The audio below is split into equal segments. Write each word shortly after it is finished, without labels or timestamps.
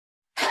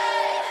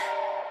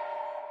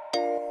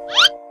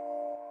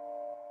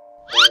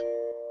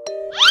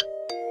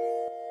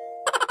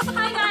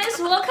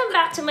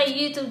back to my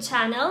YouTube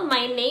channel.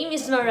 My name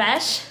is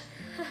Maresh.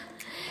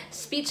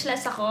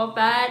 Speechless ako,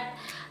 but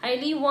I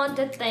really want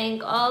to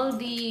thank all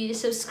the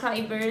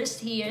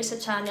subscribers here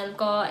sa channel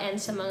ko and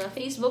sa mga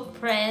Facebook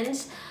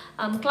friends,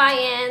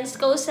 clients,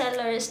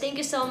 co-sellers. Thank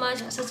you so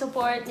much sa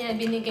support niya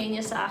binigay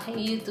niya sa aking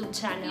YouTube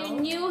channel. If you're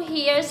new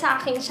here sa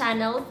aking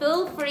channel,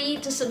 feel free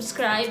to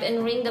subscribe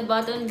and ring the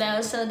button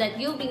bell so that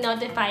you'll be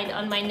notified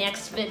on my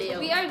next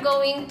video. We are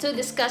going to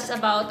discuss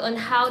about on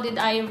how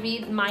did I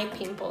read my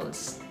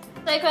pimples.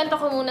 So, ikwento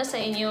ko muna sa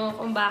inyo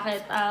kung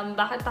bakit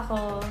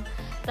ako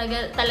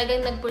talagang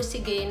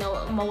nagpursige na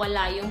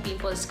mawala yung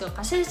pimples ko.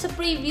 Kasi sa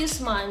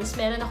previous months,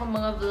 meron akong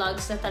mga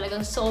vlogs na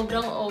talagang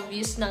sobrang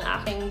obvious ng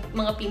aking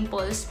mga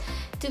pimples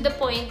to the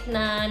point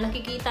na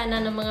nakikita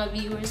na ng mga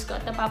viewers ko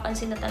at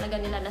napapansin na talaga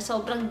nila na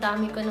sobrang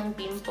dami ko ng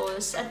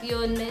pimples. At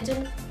yun, medyo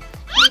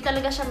hindi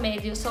talaga siya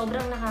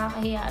sobrang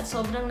nakakahiya at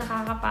sobrang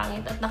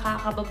nakakapangit at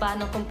nakakababa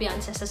ng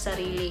kumpiyansa sa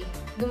sarili.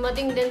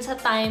 Dumating din sa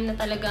time na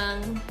talagang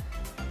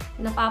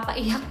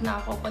napapaiyak na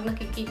ako pag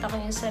nakikita ko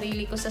yung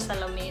sarili ko sa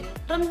salamin.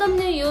 Ramdam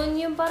niyo yun,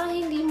 yung parang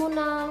hindi mo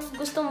na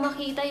gustong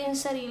makita yung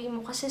sarili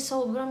mo kasi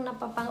sobrang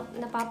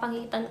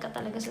napapangitan ka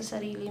talaga sa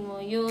sarili mo.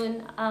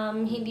 Yun,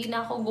 hindi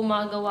na ako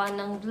gumagawa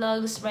ng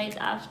vlogs right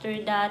after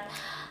that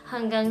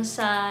hanggang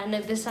sa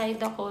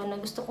nag-decide ako na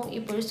gusto kong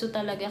i-pursue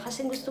talaga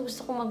kasi gusto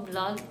kong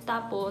mag-vlog.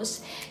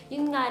 Tapos,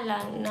 yun nga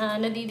lang, na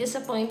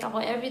nadi-disappoint ako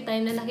every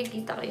time na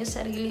nakikita ko yung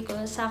sarili ko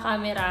sa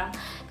camera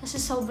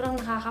kasi sobrang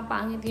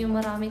nakakapangit yung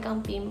marami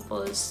kang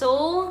pimples.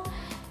 So,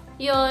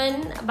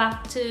 yun,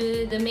 back to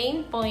the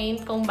main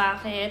point kung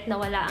bakit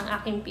nawala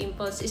ang aking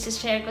pimples.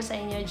 Isi-share ko sa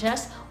inyo.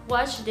 Just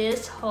watch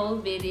this whole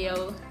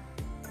video.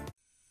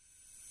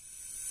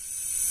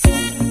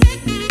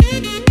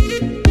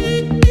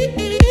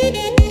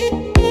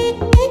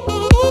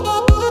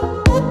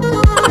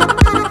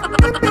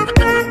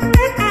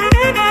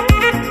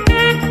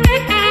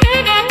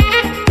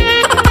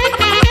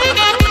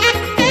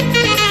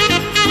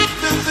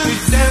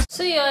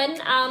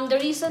 The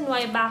reason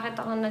why bakit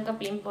ako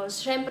nagka-pimples,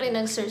 syempre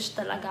nag-search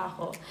talaga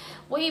ako.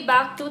 Way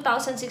back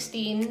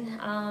 2016,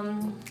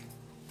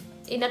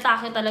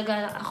 inatake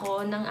talaga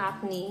ako ng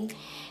acne.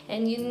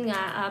 And yun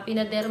nga,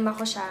 pinaderma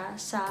ko siya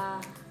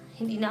sa,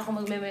 hindi na ako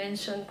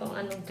magme-mention kung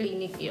anong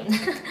clinic yun.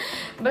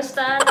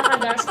 Basta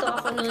nakagasto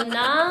ako nun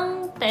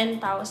ng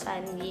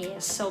 10,000.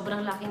 Yes,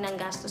 sobrang laki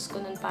ng gastos ko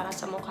nun para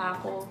sa mukha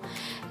ko.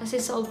 Kasi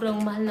sobrang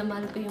mahal na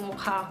mahal ko yung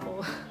mukha ko.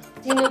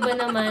 Sino ba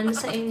naman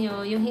sa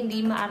inyo yung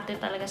hindi maarte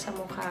talaga sa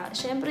mukha?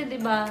 Siyempre,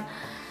 di ba,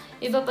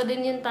 iba pa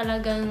din yun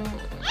talagang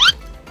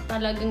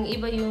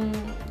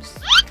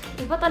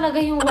iba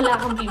talaga yung wala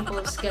kang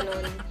pimples,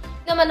 ganun.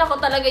 Naman ako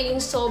talaga yung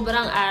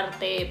sobrang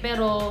arte,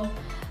 pero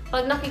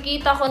pag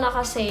nakikita ko na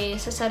kasi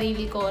sa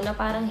sarili ko na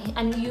parang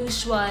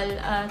unusual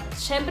at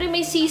syempre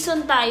may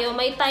season tayo,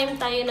 may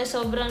time tayo na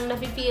sobrang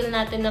nafe-feel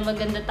natin na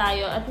maganda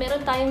tayo at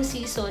meron tayong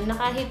season na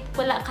kahit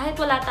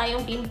wala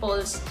tayong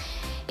pimples,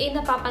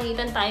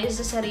 napapangitan tayo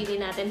sa sarili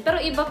natin. Pero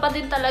iba pa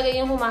din talaga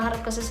yung humaharap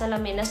ka sa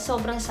salamin na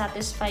sobrang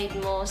satisfied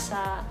mo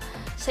sa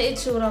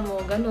itsura mo,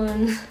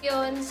 ganun.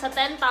 Yun, sa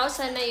 10,000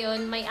 na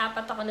yun, may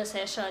 4 ako na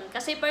session.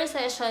 Kasi per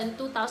session,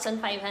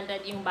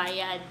 2,500 yung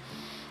bayad.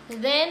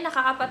 Then,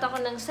 nakaapat ako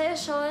ng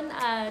session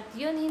at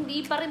yun,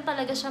 hindi pa rin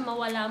talaga siya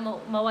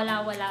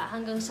mawala-wala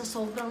hanggang sa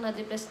sobrang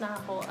na-depress na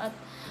ako at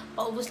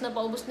paubos na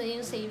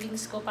yung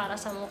savings ko para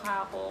sa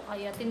mukha ko.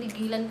 Kaya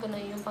tinigilan ko na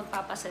yung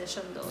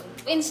pagpapasession doon.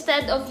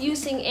 Instead of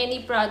using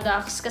any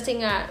products, kasi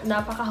nga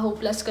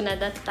napaka-hopeless ko na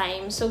that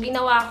time. So,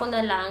 ginawa ko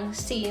na lang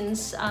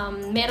since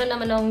meron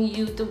naman akong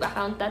YouTube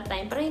account that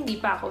time pero hindi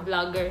pa ako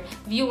vlogger.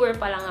 Viewer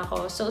pa lang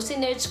ako. So,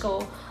 sinerch ko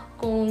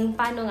kung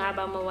paano nga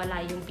ba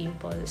mawala yung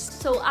pimples.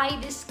 So,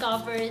 I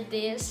discovered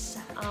this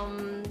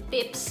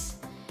tips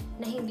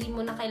na hindi mo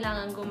na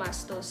kailangan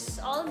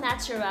gumastos. All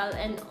natural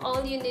and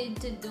all you need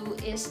to do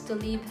is to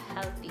live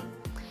healthy.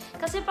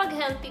 Kasi pag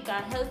healthy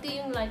ka,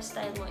 healthy yung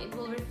lifestyle mo, it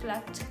will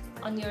reflect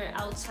on your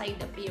outside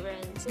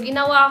appearance.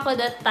 Ginawa ko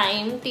that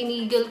time,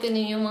 tinigil ko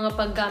na yung mga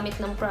paggamit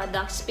ng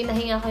products,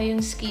 pinahinga ko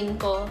yung skin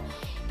ko.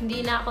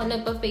 Hindi na ako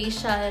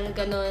nagpa-facial,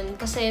 ganun.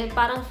 Kasi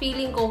parang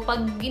feeling ko,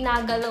 pag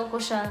ginagalaw ko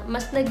siya,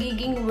 mas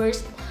nagiging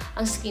worse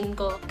ang skin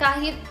ko.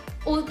 Kahit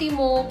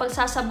ultimo,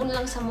 pagsasabon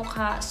lang sa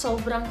mukha,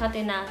 sobrang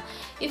katina.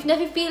 If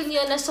na-feel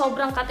nyo na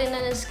sobrang katina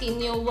ng skin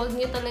nyo, huwag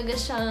nyo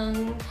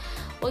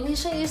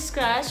siyang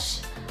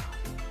i-scratch.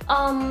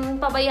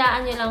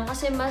 Pabayaan nyo lang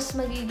kasi mas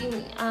magiging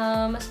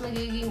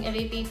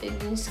irritated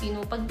yung skin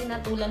mo pag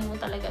tinatulan mo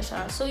talaga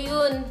siya. So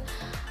yun,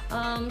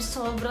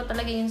 sobra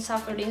talaga yung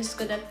sufferings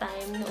ko that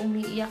time na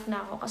umiiyak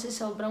na ako kasi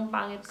sobrang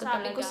pangit ko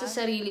talaga. Sabi ko sa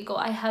sarili ko,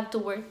 I have to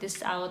work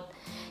this out.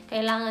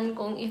 Kailangan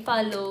kong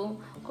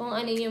i-follow kung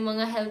ano yung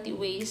mga healthy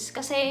ways.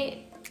 Kasi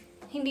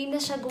hindi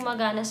na siya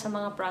gumagana sa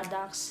mga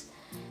products.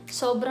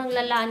 Sobrang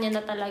lala niya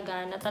na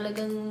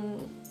talagang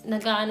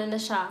nag-ano na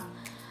siya.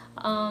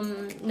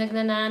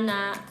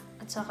 Nagnanana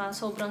at saka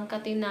sobrang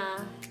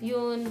katina.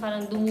 Yun,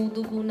 parang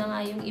dumudugo na nga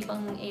yung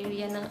ibang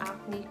area ng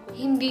acne ko.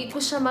 Hindi ko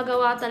siya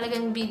magawa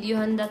talagang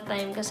videohan that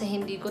time kasi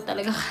hindi ko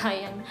talaga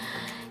kayang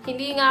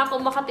Hindi nga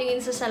ako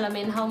makatingin sa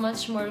salamin, how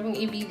much more kung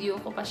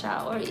i-video ko pa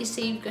siya or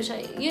i-save ko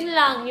siya. Yun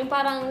lang, yung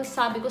parang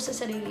sabi ko sa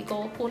sarili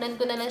ko, kunan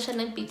ko na lang siya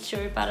ng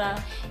picture para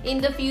in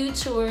the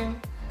future,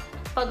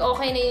 pag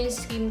okay na yung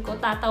skin ko,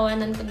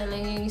 tatawanan ko na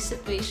lang yung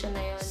situation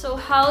na yun. So,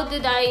 how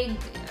did I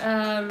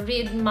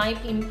rid my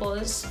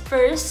pimples?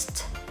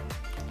 First,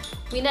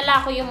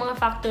 winala ko yung mga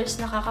factors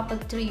na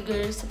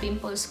nakakapag-trigger sa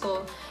pimples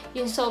ko.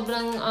 Yung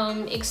sobrang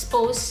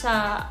exposed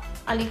sa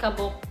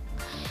alikabok.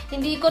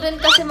 Hindi ko rin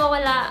kasi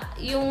mawala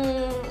yung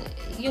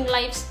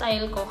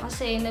lifestyle ko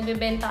kasi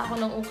nabibenta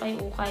ako ng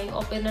ukay-ukay,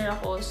 opener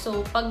ako.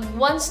 So, pag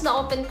once na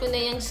open ko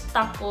na yung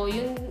stock ko,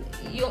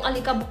 yung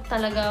alikabok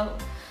talaga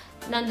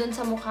nandun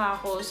sa mukha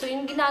ko. So,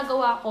 yung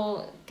ginagawa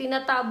ko,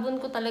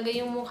 tinatabon ko talaga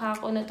yung mukha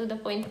ko na to the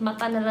point,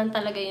 mata na lang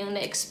talaga yung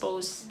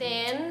na-expose.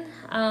 Then,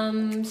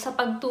 sa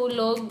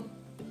pagtulog,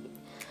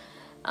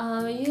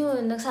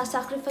 yun,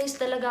 nagsasacrifice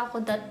talaga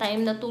ako that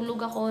time. Natulog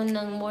ako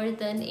ng more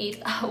than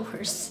 8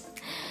 hours.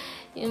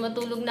 Yung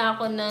matulog na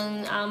ako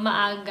ng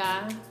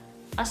maaga.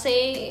 Kasi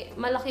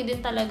malaki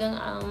din talagang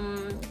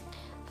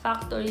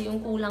factor yung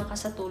kulang ka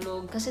sa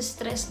tulog. Kasi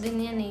stress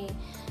din yan eh.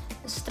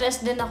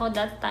 Stress din ako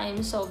that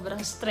time.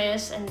 Sobrang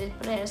stress and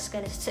depressed.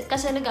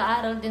 Kasi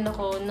nag-aaral din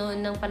ako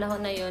noon ng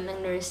panahon na yon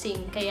ng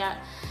nursing. Kaya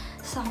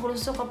sa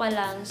kurso ko pa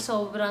lang,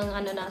 sobrang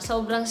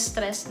sobrang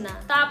stress na.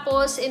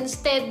 Tapos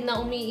instead na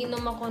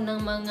umiinom ako ng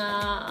mga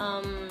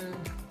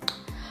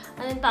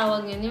anong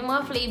tawag yun? Yung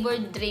mga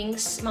flavored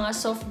drinks, mga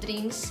soft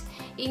drinks,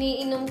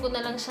 iniinom ko na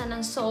lang siya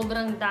ng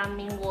sobrang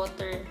daming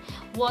water.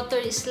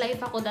 Water is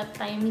life ako that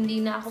time.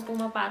 Hindi na ako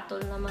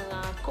pumapatol na mga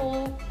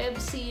Coke,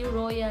 Pepsi,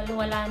 Royal,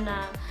 wala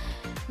na.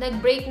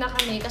 Nag-break na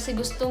kami kasi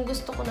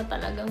gustong-gusto ko na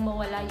talagang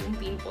mawala yung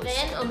pimples.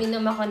 Then,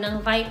 uminom ako ng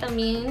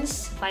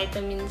vitamins,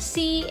 vitamin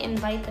C, and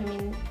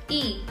vitamin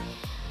E.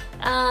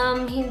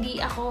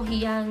 Hindi ako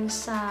hiyang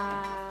sa...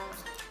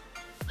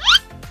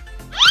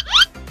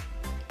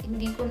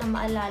 Hindi ko na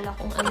maalala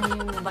kung ano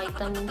yung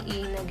vitamin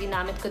E na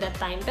ginamit ko that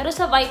time. Pero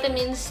sa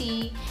vitamin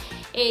C,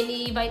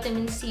 any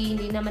vitamin C,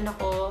 hindi naman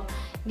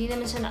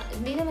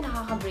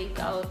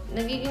nakaka-breakout.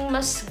 Nagiging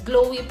mas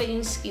glowy pa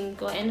yung skin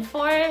ko. And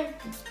for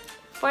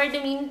the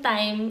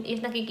meantime,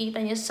 if nakikita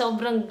niyo,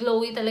 sobrang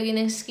glowy talaga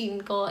ng skin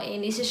ko.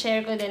 And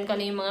isi-share ko din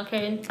kung ano yung mga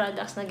current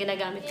products na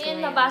ginagamit ko.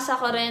 And nabasa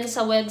ko rin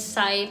sa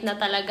website na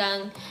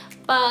talagang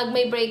pag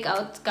may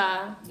breakout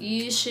ka,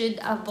 you should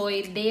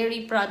avoid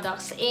dairy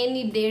products,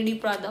 any dairy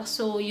products.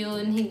 So,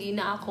 yun, hindi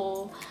na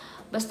ako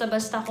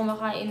basta-basta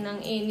kumakain ng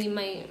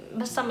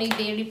basta may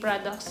dairy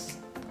products.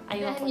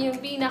 Ayun, yung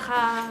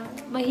pinaka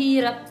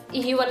mahirap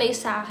ihiwalay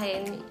sa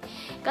akin.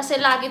 Kasi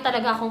lagi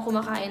talaga akong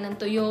kumakain ng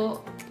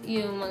tuyo,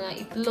 yung mga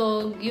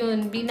itlog,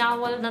 yun,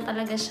 binawal na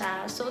talaga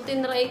siya. So,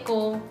 tinry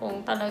ko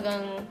kung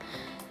talagang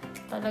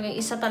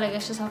isa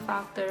talaga siya sa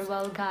factor.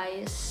 Well,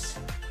 guys,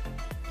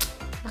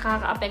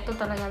 nakaka-apekto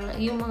talaga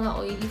yung mga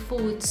oily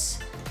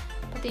foods,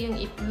 pati yung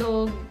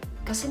itlog.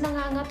 Kasi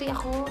nangangati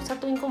ako. Sa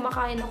tuwing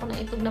kumakain ako ng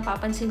itlog,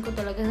 napapansin ko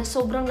talaga na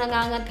sobrang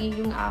nangangati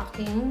yung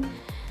aking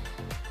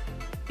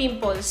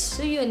pimples.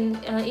 So yun,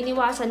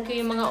 iniwasan ko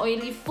yung mga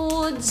oily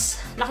foods.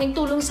 Laking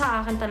tulong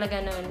sa akin talaga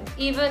nun.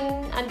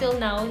 Even until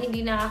now,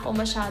 hindi na ako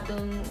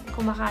masyadong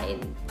kumakain.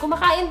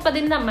 Kumakain pa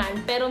din naman,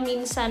 pero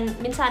minsan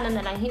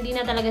na lang. Hindi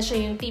na talaga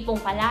siya yung tipong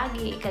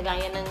palagi,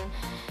 kagaya ng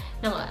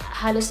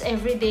halos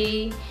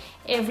everyday.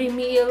 Every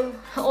meal,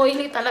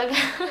 oily talaga.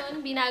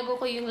 Binago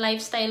ko yung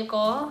lifestyle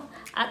ko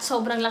at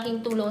sobrang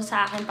laking tulong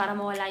sa akin para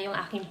mawala yung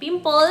aking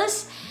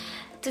pimples.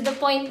 To the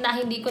point na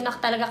hindi ko na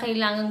talaga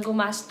kailangan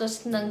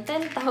gumastos ng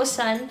 10,000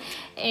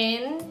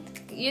 and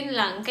yun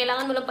lang,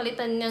 kailangan mo lang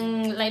palitan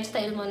yung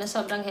lifestyle mo na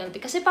sobrang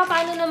healthy. Kasi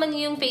paano naman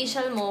yung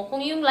facial mo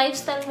kung yung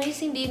lifestyle mo is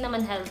hindi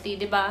naman healthy,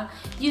 di ba?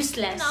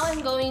 Useless. Now,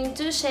 I'm going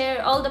to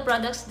share all the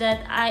products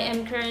that I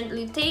am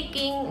currently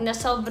taking na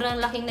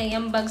sobrang laking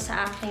naiambag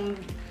sa aking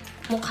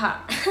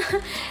mukha.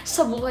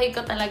 Sa buhay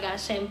ko talaga,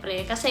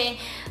 syempre. Kasi,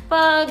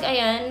 pag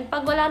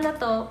wala na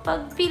to,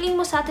 pag feeling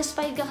mo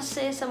satisfied ka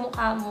kasi sa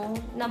mukha mo,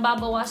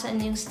 nababawasan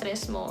yung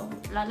stress mo.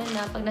 Lalo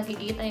na pag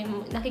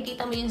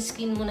nakikita mo yung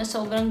skin mo na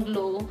sobrang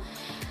glow,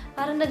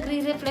 parang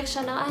nagre-reflect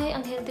siya na, ay,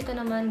 ang healthy ko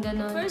naman,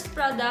 ganun. First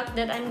product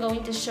that I'm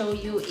going to show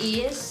you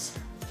is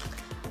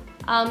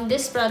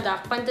this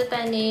product,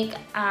 Pantothenic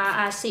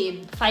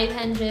Acid,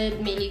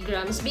 500 mg,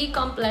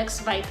 B-complex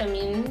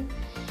vitamin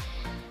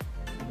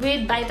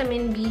with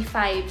vitamin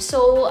B5.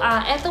 So,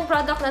 etong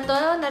product na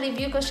to,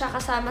 na-review ko siya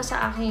kasama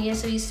sa aking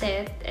Yesui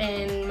set.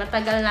 And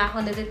matagal na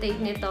ako na-take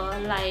nito.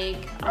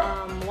 Like,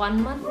 1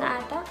 month na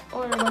ata?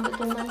 Or 1 to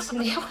 2 months?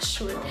 Hindi ako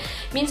sure.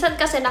 Minsan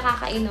kasi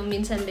nakakainom,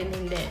 minsan din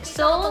hindi.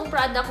 So, itong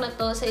product na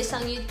to sa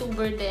isang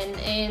YouTuber din.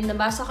 And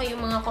nabasa ko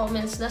yung mga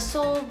comments na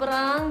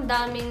sobrang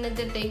daming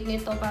nag-take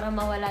nito para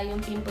mawala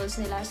yung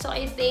pimples nila. So,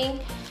 I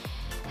think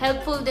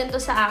helpful din to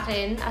sa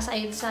akin,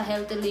 aside sa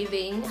healthy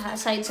living,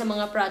 aside sa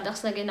mga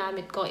products na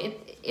ginamit ko.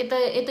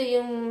 Ito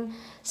yung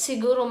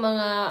siguro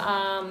mga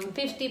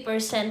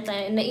 50%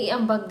 na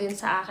naiambag din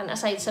sa akin,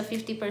 aside sa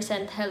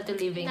 50% healthy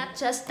living. Not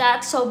just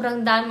that,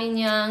 sobrang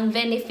dami niyang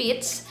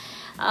benefits.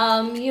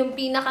 Yung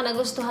pinaka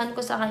nagustuhan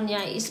ko sa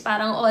kanya is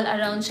parang all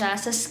around siya.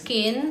 Sa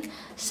skin,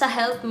 sa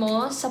health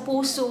mo, sa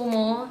puso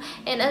mo,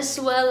 and as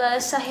well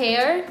as sa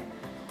hair.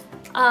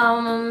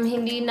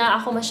 Hindi na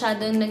ako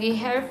masyadong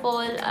nag-hair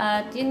fall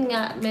at yun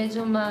nga,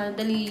 medyo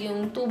madali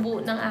yung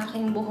tubo ng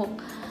aking buhok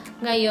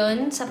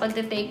ngayon sa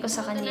pagte-take ko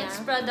sa kanya. The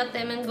next product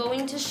I'm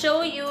going to show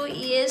you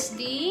is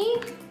the,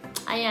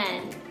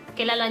 ayan,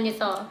 kilala nyo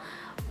to,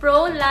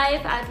 Pro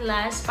Life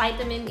Atlas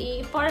Vitamin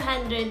E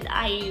 400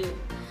 IU.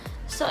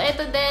 So,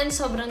 ito din,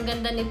 sobrang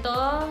ganda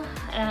nito.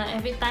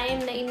 Every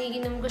time na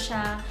iniinom ko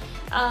siya,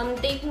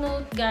 take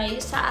note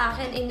guys, sa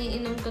akin,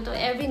 iniinom ko to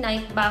every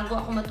night bago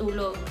ako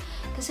matulog.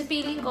 Kasi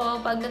feeling ko,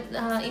 pag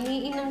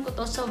iniinom ko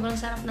to, sobrang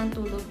sarap ng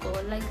tulog ko.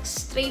 Like,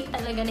 straight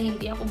talaga na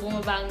hindi ako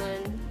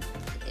bumabangon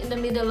in the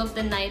middle of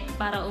the night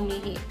para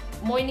umihi.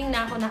 Morning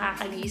na ako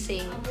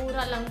nakakagising.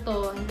 Mura lang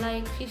to.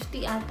 Like,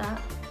 50 ata.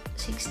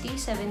 60,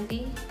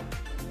 70.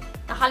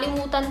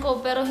 Nakalimutan ko,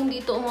 pero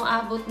hindi to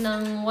umuabot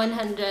ng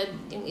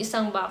 100 yung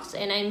isang box.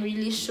 And I'm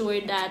really sure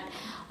that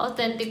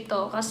authentic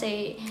to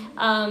kasi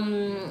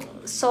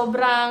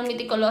sobrang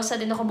meticulosa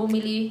din ako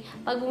bumili.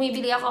 Pag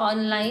bumibili ako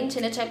online,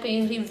 sinecheck ko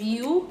yung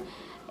review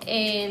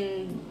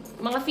and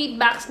mga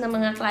feedbacks ng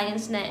mga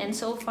clients na, and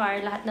so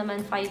far, lahat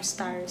naman 5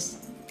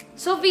 stars.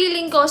 So,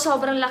 feeling ko,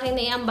 sobrang laki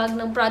na iambag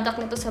ng product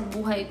nito sa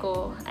buhay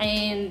ko.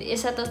 And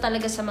isa to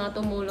talaga sa mga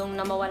tumulong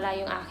na mawala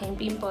yung aking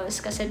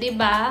pimples. Kasi,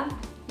 diba,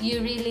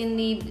 you really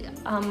need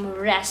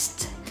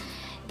rest.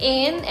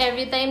 And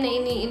every time na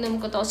iniinom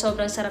ko to,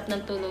 sobrang sarap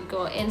ng tulog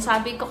ko. And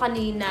sabi ko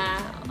kanina,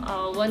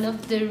 one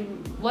of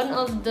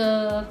the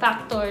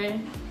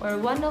factor or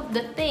one of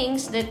the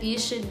things that you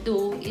should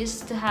do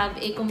is to have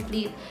a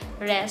complete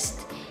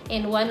rest.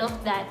 And one of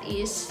that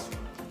is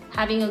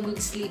having a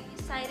good sleep.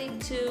 Decided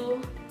to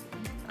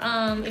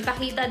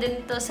ipakita din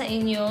to sa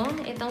inyo.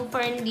 Itong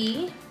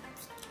Ferndy.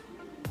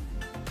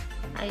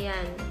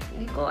 Ayan.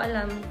 Hindi ko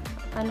alam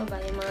ano ba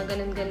yung mga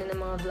ganun-ganun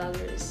ng mga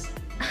vloggers.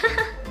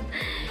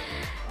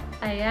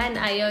 Ayan,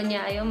 ayaw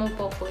niya, ayaw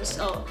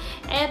mag-focus. Oh,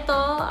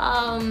 eto,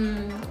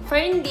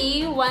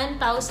 Ferndy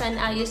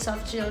 1000 IU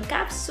Soft Gel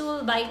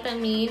Capsule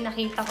Vitamin.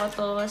 Nakita ko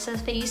to sa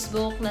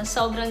Facebook na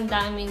sobrang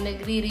daming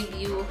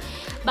nagre-review.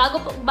 Bago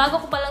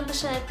ko pa lang to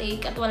siya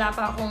na-take at wala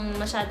pa akong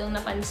masyadong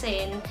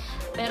napansin.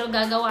 Pero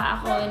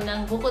gagawa ako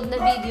ng bukod na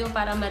video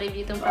para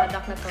ma-review itong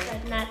product na to.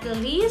 Not the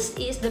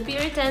least is the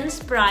Puritan's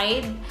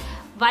Pride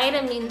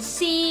Vitamin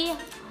C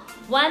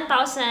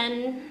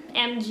 1000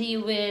 mg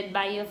with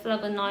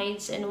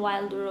bioflavonoids and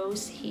wild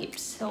rose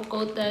hips. So,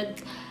 coated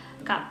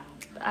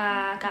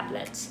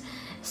caplets.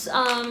 So,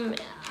 ang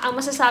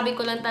masasabi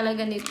ko lang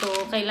talaga nito,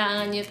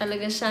 kailangan nyo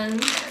talaga siyang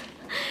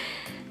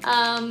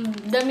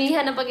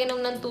damihan na pag-inom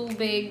ng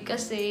tubig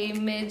kasi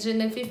medyo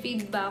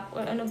nag-feedback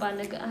or ano ba,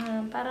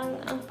 parang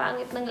ang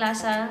pangit ng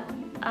lasa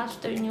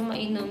after nyo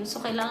mainom. So,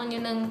 kailangan nyo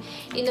nang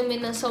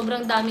inumin ng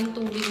sobrang daming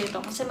tubig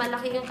nito kasi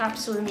malaki yung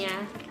capsule niya.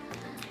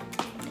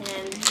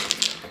 And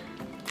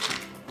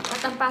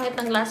ang pangit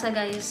ng lasa,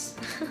 guys.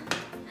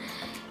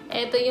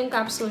 Ito yung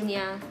capsule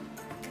niya.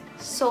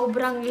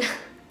 Sobrang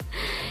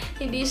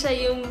hindi siya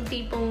yung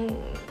tipong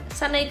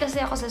sanay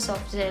kasi ako sa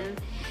soft gel.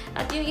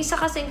 At yung isa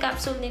kasing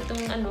capsule nitong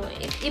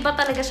iba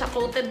talaga siya,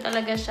 coated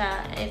talaga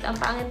siya. At ang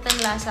pangit ng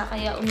lasa,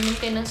 kaya uminom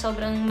kayo ng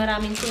sobrang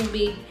maraming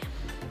tubig.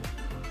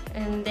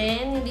 And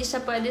then, hindi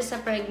siya pwede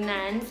sa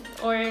pregnant.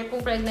 Or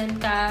kung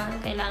pregnant ka,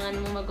 kailangan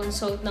mo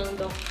mag-consult ng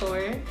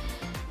doctor.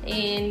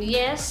 And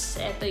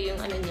yes, ito yung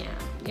niya,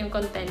 yung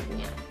content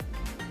niya.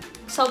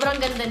 Sobrang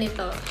ganda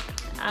nito.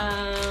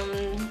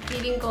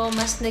 Feeling ko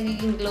mas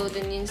nagiging glow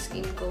din yung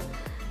skin ko.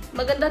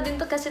 Maganda din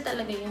to kasi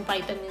talaga yung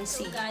vitamin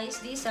C. So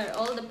guys, these are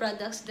all the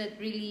products that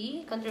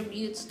really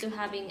contributes to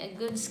having a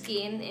good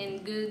skin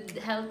and good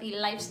healthy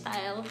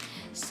lifestyle.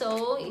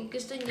 So, if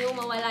gusto nyo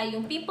mawala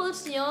yung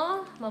pimples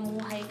nyo,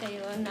 mamuhay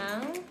kayo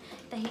ng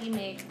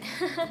tahimik.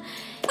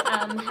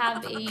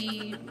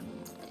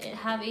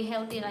 Have a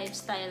healthy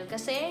lifestyle.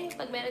 Kasi,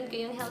 pag meron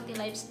kayong healthy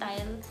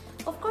lifestyle,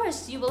 of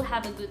course, you will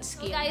have a good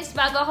skin. So guys,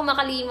 bago ako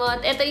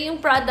makalimot, ito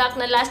yung product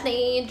na last na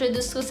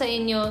i-introduce ko sa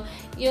inyo.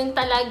 Yung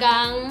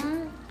talagang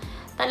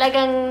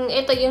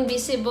ito yung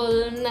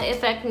visible na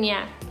effect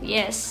niya.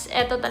 Yes,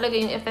 ito talaga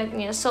yung effect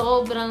niya.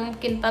 Sobrang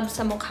kintab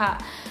sa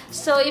mukha.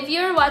 So, if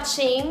you're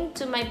watching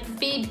to my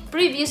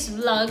previous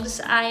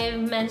vlogs, I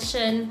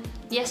mentioned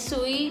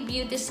Yasui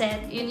Beauty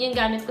Set. Yun yung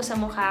gamit ko sa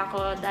mukha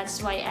ko.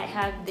 That's why I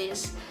have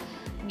this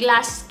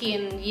glass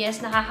skin.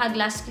 Yes,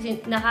 nakaka-glass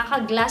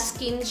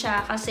skin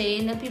siya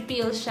kasi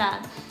nagpipeel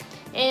siya.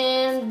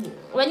 And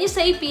when you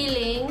say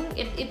peeling,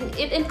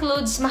 it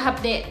includes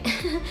mahapde.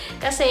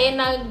 Kasi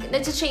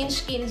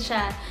nag-change skin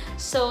siya.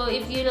 So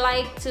if you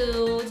like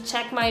to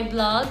check my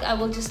blog, I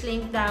will just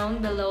link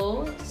down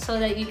below so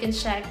that you can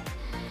check.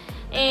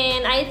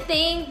 And I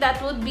think that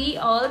would be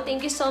all.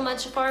 Thank you so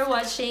much for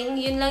watching.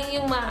 Yun lang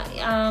yung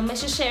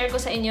share ko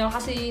sa inyo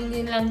kasi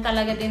yun lang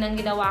talaga din ang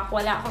ginawa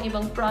ko. Wala akong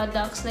ibang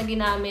products na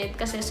ginamit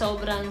kasi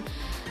sobrang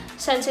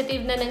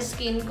sensitive na ng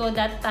skin ko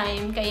that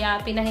time.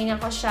 Kaya pinahinga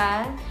ko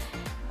siya.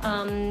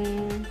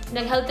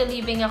 nag-healthy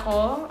living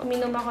ako.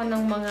 Uminom ako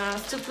ng mga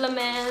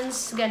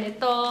supplements,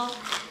 ganito.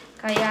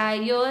 Kaya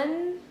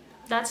yun,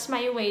 that's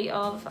my way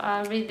of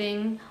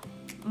ridding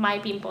my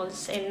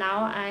pimples. And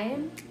now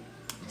I'm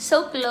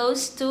so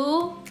close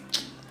to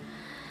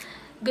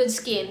good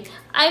skin.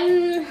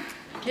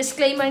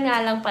 Disclaimer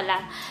nga lang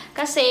pala.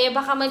 Kasi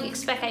baka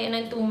mag-expect kayo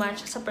ng too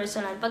much sa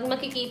personal. Pag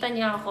makikita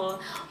niya ako,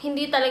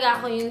 hindi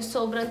talaga ako yung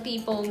sobrang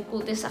tipong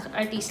kutis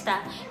artista.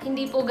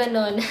 Hindi po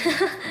ganon.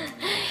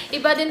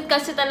 Iba din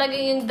kasi talaga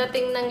yung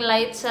dating ng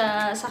light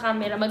sa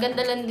camera.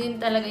 Maganda lang din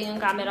talaga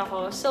yung camera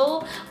ko.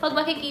 So, pag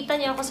makikita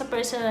niya ako sa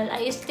personal,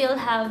 I still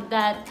have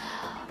that,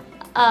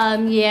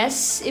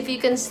 yes, if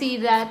you can see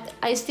that,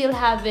 I still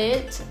have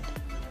it.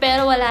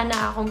 Pero wala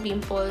na akong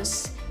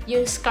pimples.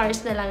 Yung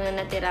scars na lang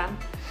na natira.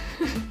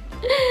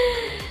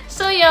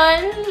 So,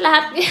 yun.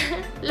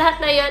 Lahat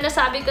na yun,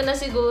 nasabi ko na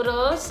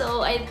siguro.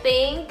 So, I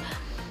think,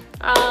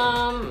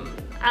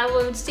 I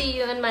will see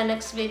you in my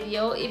next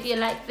video. If you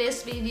like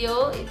this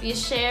video, if you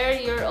share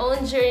your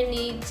own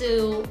journey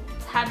to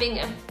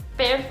having a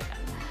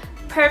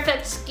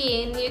perfect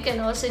skin, you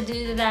can also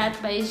do that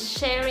by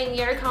sharing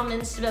your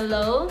comments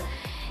below.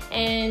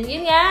 And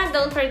yun nga,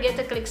 don't forget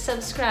to click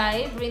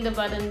subscribe, ring the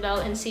button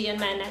bell, and see you in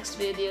my next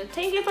video.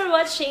 Thank you for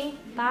watching.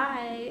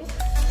 Bye!